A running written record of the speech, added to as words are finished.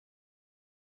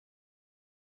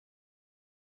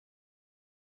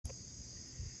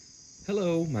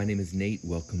Hello, my name is Nate.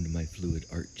 Welcome to my Fluid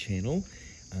Art channel.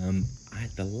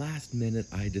 At the last minute,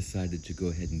 I decided to go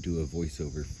ahead and do a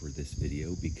voiceover for this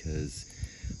video because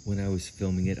when I was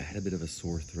filming it, I had a bit of a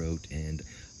sore throat and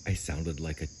I sounded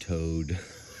like a toad.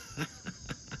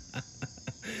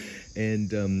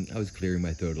 And I was clearing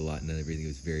my throat a lot and everything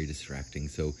was very distracting.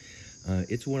 So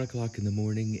it's 1 o'clock in the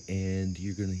morning and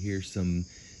you're going to hear some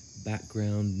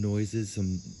background noises,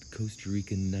 some Costa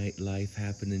Rican nightlife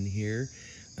happening here.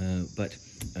 But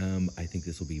I think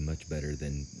this will be much better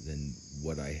than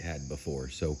what I had before.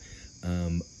 So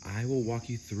I will walk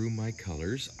you through my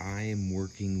colors. I am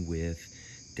working with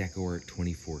TriArt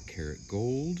 24 karat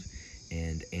gold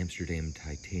and Amsterdam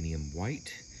titanium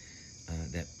white.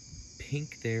 That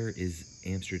pink there is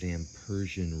Amsterdam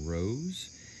Persian rose,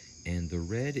 and the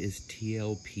red is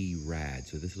TLP rad.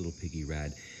 So this little Piggy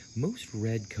rad. Most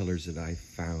red colors that I've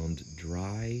found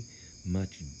dry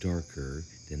much darker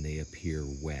than they appear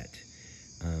wet.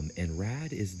 And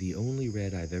rad is the only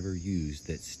red I've ever used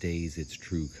that stays its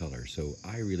true color. So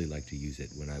I really like to use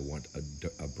it when I want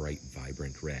a bright,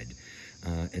 vibrant red.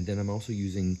 And then I'm also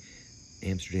using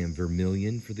Amsterdam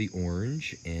vermilion for the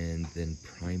orange, and then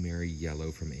primary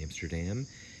yellow from Amsterdam,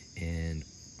 and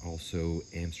also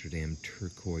Amsterdam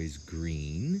turquoise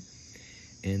green.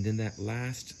 And then that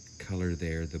last color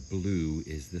there, the blue,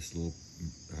 is this little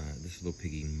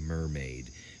Piggy mermaid,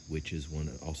 which is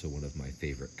also one of my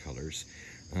favorite colors.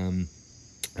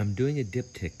 I'm doing a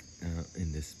diptych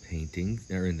in this painting,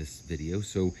 or in this video,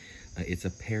 so it's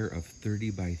a pair of 30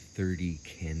 by 30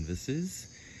 canvases,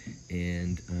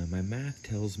 and my math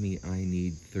tells me I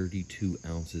need 32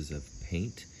 ounces of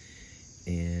paint,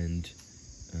 and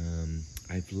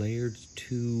I've layered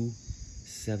two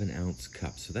 7-ounce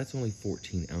cups, so that's only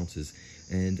 14 ounces.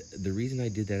 And the reason I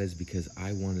did that is because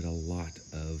I wanted a lot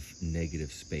of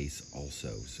negative space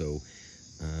also. So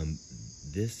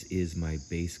this is my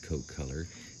base coat color.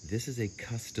 This is a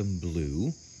custom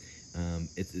blue.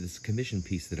 It's this commission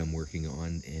piece that I'm working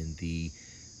on, and the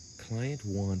client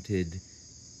wanted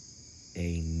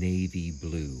a navy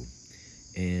blue.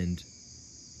 And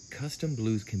custom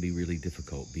blues can be really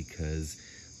difficult because,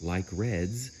 like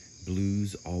reds,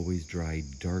 blues always dry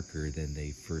darker than they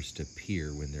first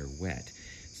appear when they're wet.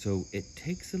 So it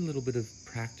takes a little bit of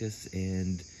practice,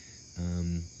 and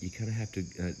you kind of have to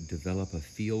develop a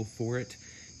feel for it.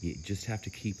 You just have to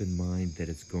keep in mind that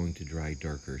it's going to dry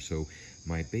darker. So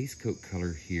my base coat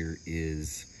color here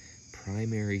is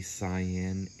primary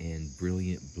cyan and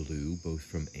brilliant blue, both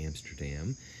from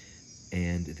Amsterdam.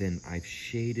 And then I've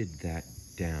shaded that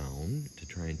down to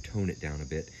try and tone it down a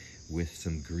bit with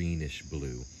some greenish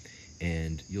blue.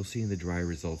 And you'll see in the dry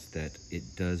results that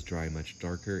it does dry much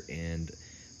darker, and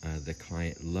the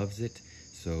client loves it,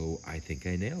 so I think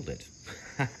I nailed it.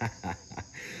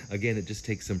 Again, it just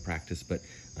takes some practice, but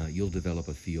you'll develop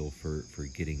a feel for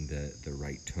getting the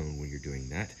right tone when you're doing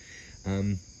that.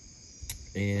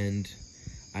 And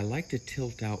I like to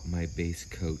tilt out my base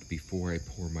coat before I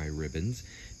pour my ribbons,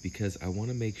 because I want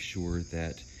to make sure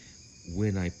that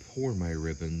when I pour my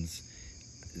ribbons,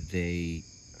 they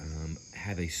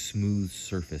have a smooth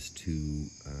surface to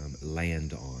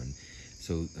land on,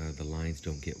 so the lines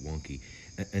don't get wonky.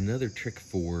 Another trick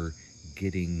for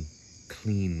getting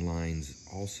clean lines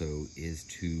also is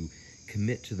to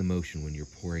commit to the motion when you're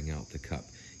pouring out the cup.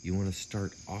 You want to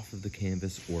start off of the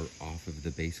canvas or off of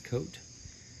the base coat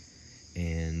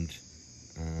and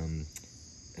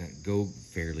go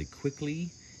fairly quickly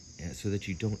so that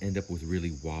you don't end up with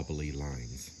really wobbly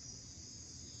lines.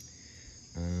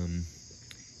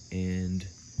 And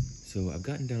so I've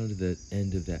gotten down to the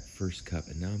end of that first cup,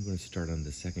 and now I'm going to start on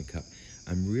the second cup.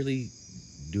 I'm really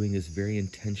doing this very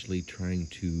intentionally, trying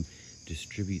to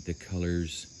distribute the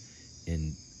colors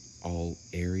in all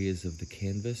areas of the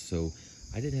canvas. So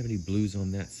I didn't have any blues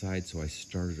on that side, so I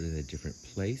started in a different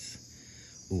place.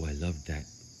 Oh, I love that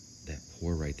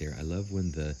pour right there. I love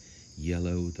when the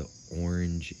yellow, the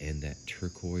orange, and that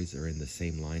turquoise are in the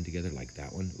same line together, like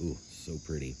that one. Ooh, so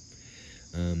pretty.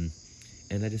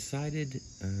 And I decided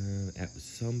at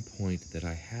some point that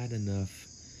I had enough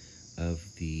of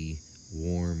the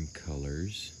warm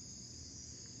colors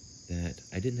that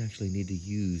I didn't actually need to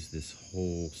use this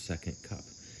whole second cup.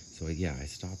 So yeah, I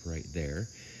stop right there.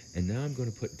 And now I'm going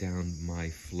to put down my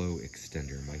flow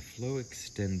extender. My flow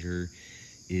extender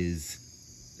is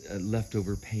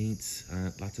leftover paints,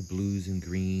 lots of blues and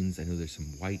greens. I know there's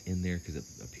some white in there because it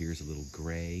appears a little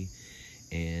gray,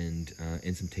 and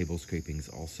some table scrapings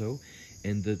also.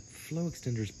 And the flow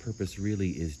extender's purpose really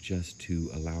is just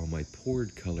to allow my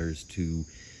poured colors to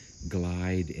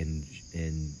glide and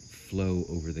flow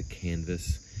over the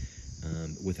canvas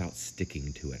without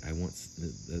sticking to it. I want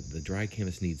the dry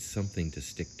canvas needs something to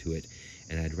stick to it,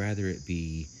 and I'd rather it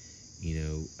be, you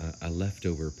know, a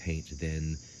leftover paint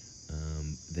than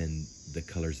the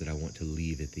colors that I want to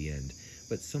leave at the end.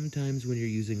 But sometimes when you're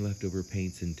using leftover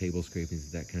paints and table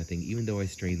scrapings, that kind of thing, even though I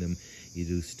strain them, you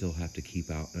do still have to keep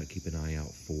an eye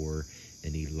out for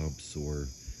any lumps or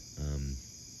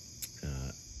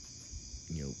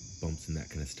you know, bumps and that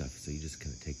kind of stuff. So you just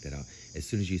kind of take that out. As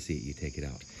soon as you see it, you take it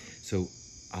out. So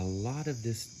a lot of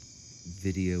this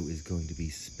video is going to be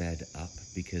sped up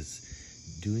because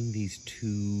doing these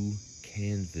two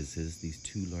canvases, these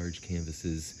two large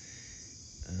canvases,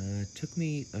 took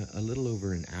me a little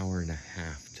over an hour and a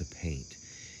half to paint.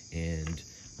 And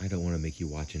I don't want to make you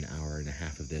watch an hour and a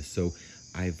half of this. So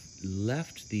I've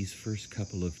left these first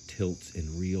couple of tilts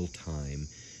in real time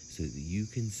so that you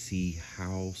can see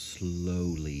how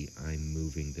slowly I'm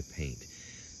moving the paint.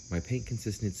 My paint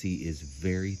consistency is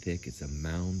very thick. It's a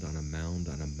mound on a mound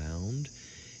on a mound.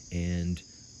 And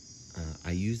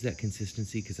I use that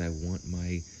consistency because I want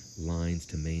my lines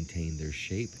to maintain their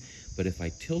shape. But if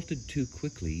I tilted too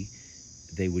quickly,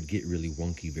 they would get really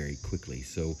wonky very quickly.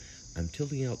 So I'm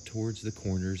tilting out towards the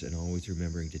corners and always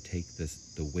remembering to take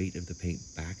the weight of the paint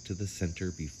back to the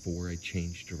center before I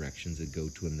change directions and go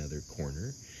to another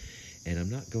corner. And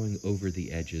I'm not going over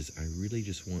the edges. I really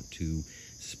just want to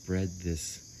spread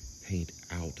this paint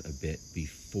out a bit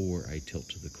before I tilt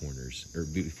to the corners, or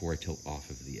before I tilt off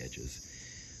of the edges.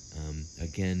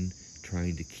 Again,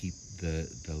 trying to keep the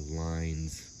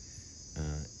lines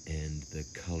and the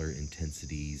color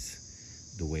intensities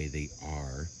the way they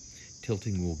are.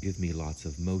 Tilting will give me lots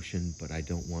of motion, but I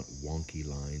don't want wonky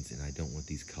lines, and I don't want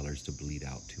these colors to bleed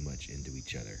out too much into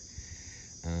each other.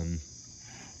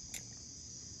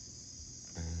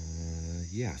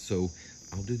 Yeah, so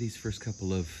I'll do these first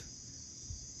couple of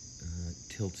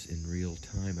tilts in real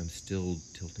time. I'm still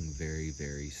tilting very,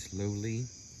 very slowly.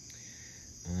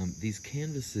 These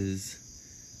canvases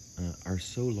are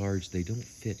so large they don't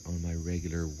fit on my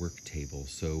regular work table,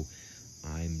 so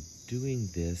I'm doing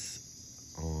this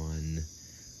on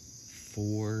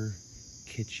 4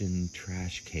 kitchen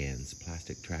trash cans,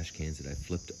 plastic trash cans that I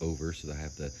flipped over so that I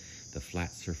have the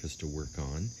flat surface to work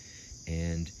on.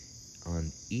 And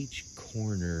on each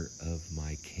corner of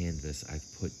my canvas, I've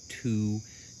put 2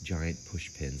 giant push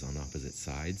pins on opposite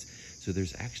sides. So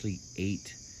there's actually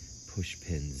 8 push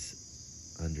pins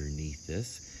underneath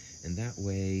this. And that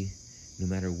way, no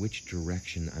matter which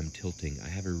direction I'm tilting, I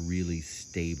have a really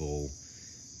stable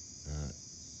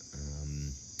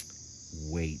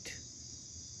weight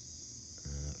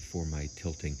for my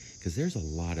tilting, because there's a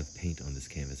lot of paint on this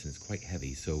canvas and it's quite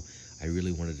heavy, so I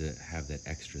really wanted to have that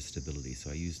extra stability, so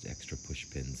I used extra push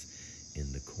pins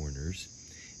in the corners.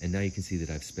 And now you can see that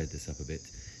I've sped this up a bit.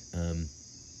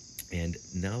 And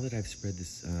now that I've spread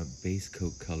this base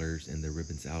coat colors and the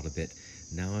ribbons out a bit,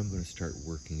 now I'm going to start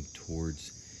working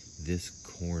towards this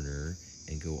corner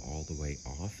and go all the way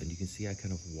off. And you can see I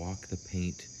kind of walk the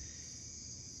paint,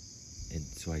 and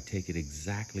so I take it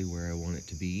exactly where I want it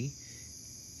to be,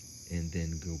 and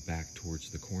then go back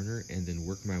towards the corner, and then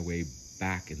work my way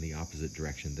back in the opposite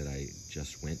direction that I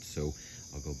just went. So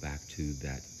I'll go back to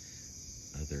that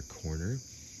other corner,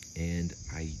 and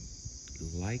I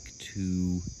like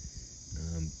to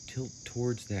tilt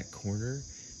towards that corner,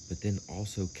 but then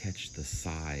also catch the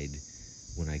side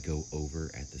when I go over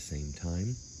at the same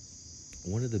time.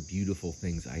 One of the beautiful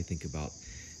things I think about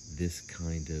this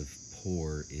kind of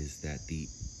pour is that the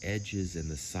edges and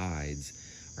the sides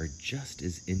are just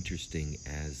as interesting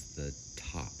as the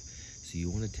top. So you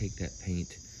want to take that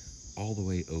paint all the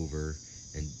way over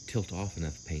and tilt off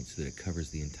enough paint so that it covers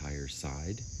the entire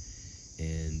side.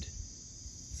 And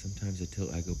sometimes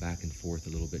I go back and forth a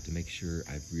little bit to make sure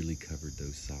I've really covered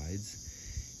those sides.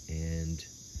 And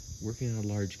working on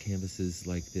large canvases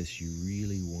like this, you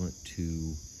really want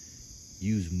to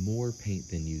use more paint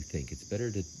than you think. It's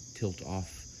better to tilt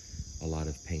off a lot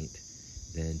of paint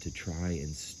than to try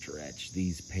and stretch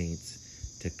these paints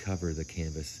to cover the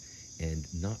canvas and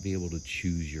not be able to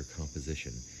choose your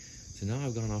composition. So now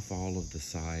I've gone off all of the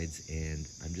sides, and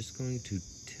I'm just going to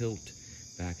tilt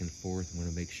back and forth. I want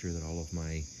to make sure that all of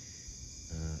my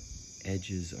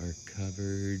edges are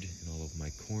covered and all of my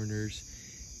corners.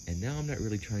 And now I'm not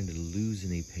really trying to lose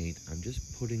any paint. I'm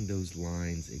just putting those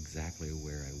lines exactly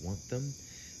where I want them.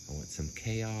 I want some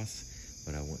chaos,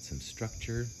 but I want some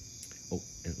structure. Oh,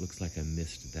 and it looks like I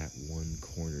missed that one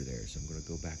corner there, so I'm going to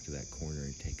go back to that corner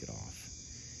and take it off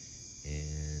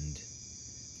and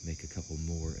make a couple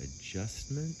more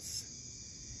adjustments,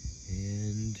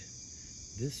 and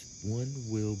this one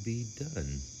will be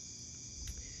done.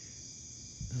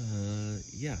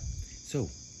 Yeah, so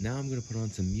now I'm going to put on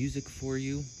some music for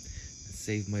you.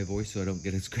 Save my voice so I don't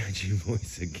get a scratchy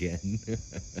voice again.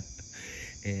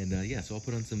 And yeah, so I'll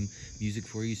put on some music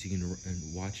for you so you can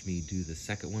watch me do the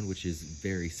second one, which is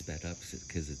very sped up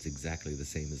because it's exactly the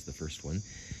same as the first one.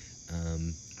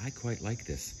 I quite like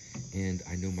this, and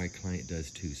I know my client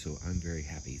does too, so I'm very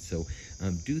happy. So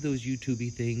do those YouTube-y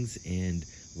things and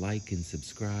like and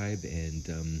subscribe and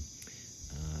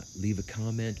leave a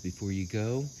comment before you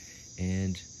go,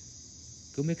 and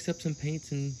go mix up some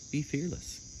paints and be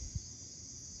fearless.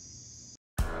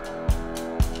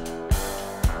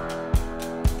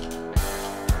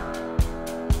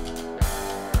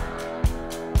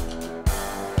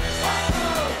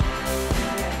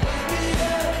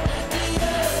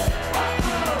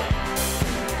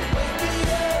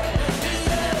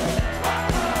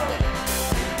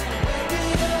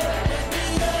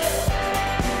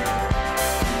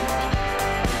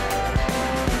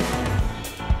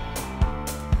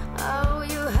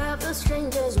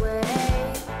 Stranger's way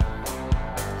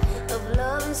of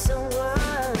loving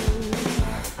someone,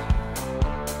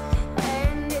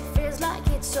 and it feels like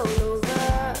it's all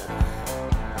over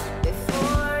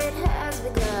before it has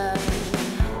begun.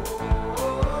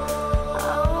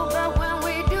 Oh, but when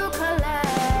we do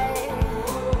collide,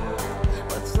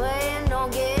 we're playing no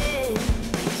games.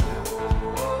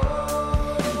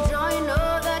 Don't you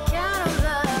know that kind of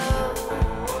love?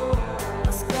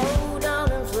 Let's go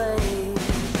down in flames.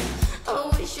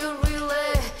 We should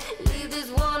really leave this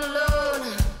one alone,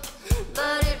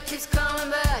 but it keeps coming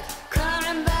back,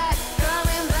 coming back,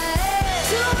 coming back.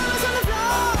 2 hours on the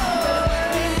floor,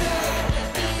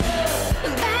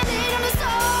 bandit on the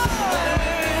store,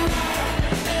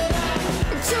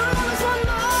 2 hours, one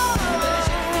more.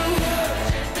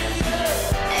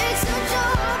 It's such a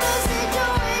hopeless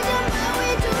situation, but we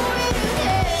do it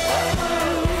again.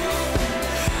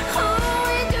 Oh,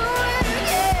 we do it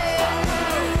again.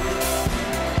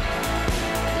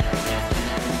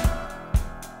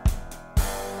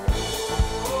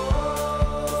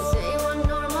 Say what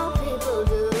normal people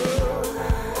do.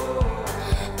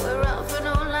 We're off and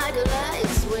on like a light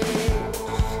switch.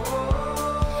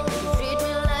 You treat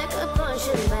me like a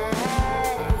punching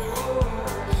bag.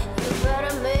 You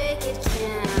better make it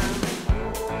count.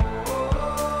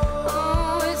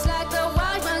 Oh, it's like the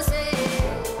wise man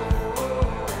said,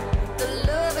 the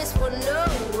love is for no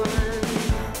one.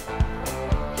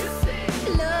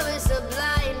 Love is a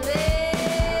blind man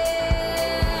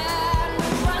who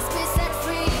must be set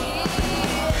free.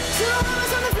 2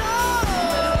 hours on the floor,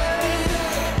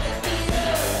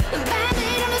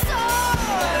 bandit on the store,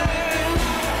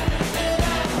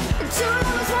 2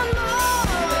 hours, one more.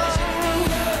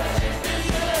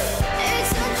 It's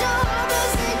such a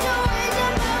hopeless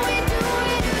situation, but we do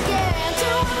it again. 2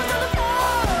 hours on the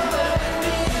floor,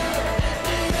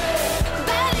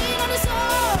 bandit on the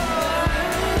store,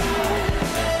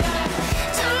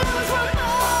 2 hours, one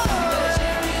more.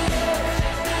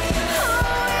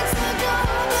 Oh, it's such a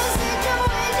hopeless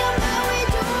situation, but we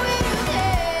do it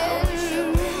again. We should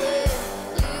really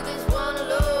leave this one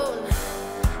alone,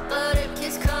 but it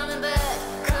keeps coming back,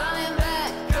 coming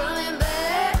back, coming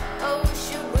back. Oh, we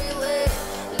should really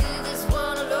leave this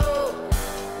one alone,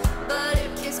 but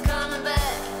it keeps coming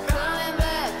back, coming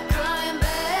back, coming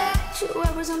back. 2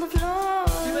 hours on the floor.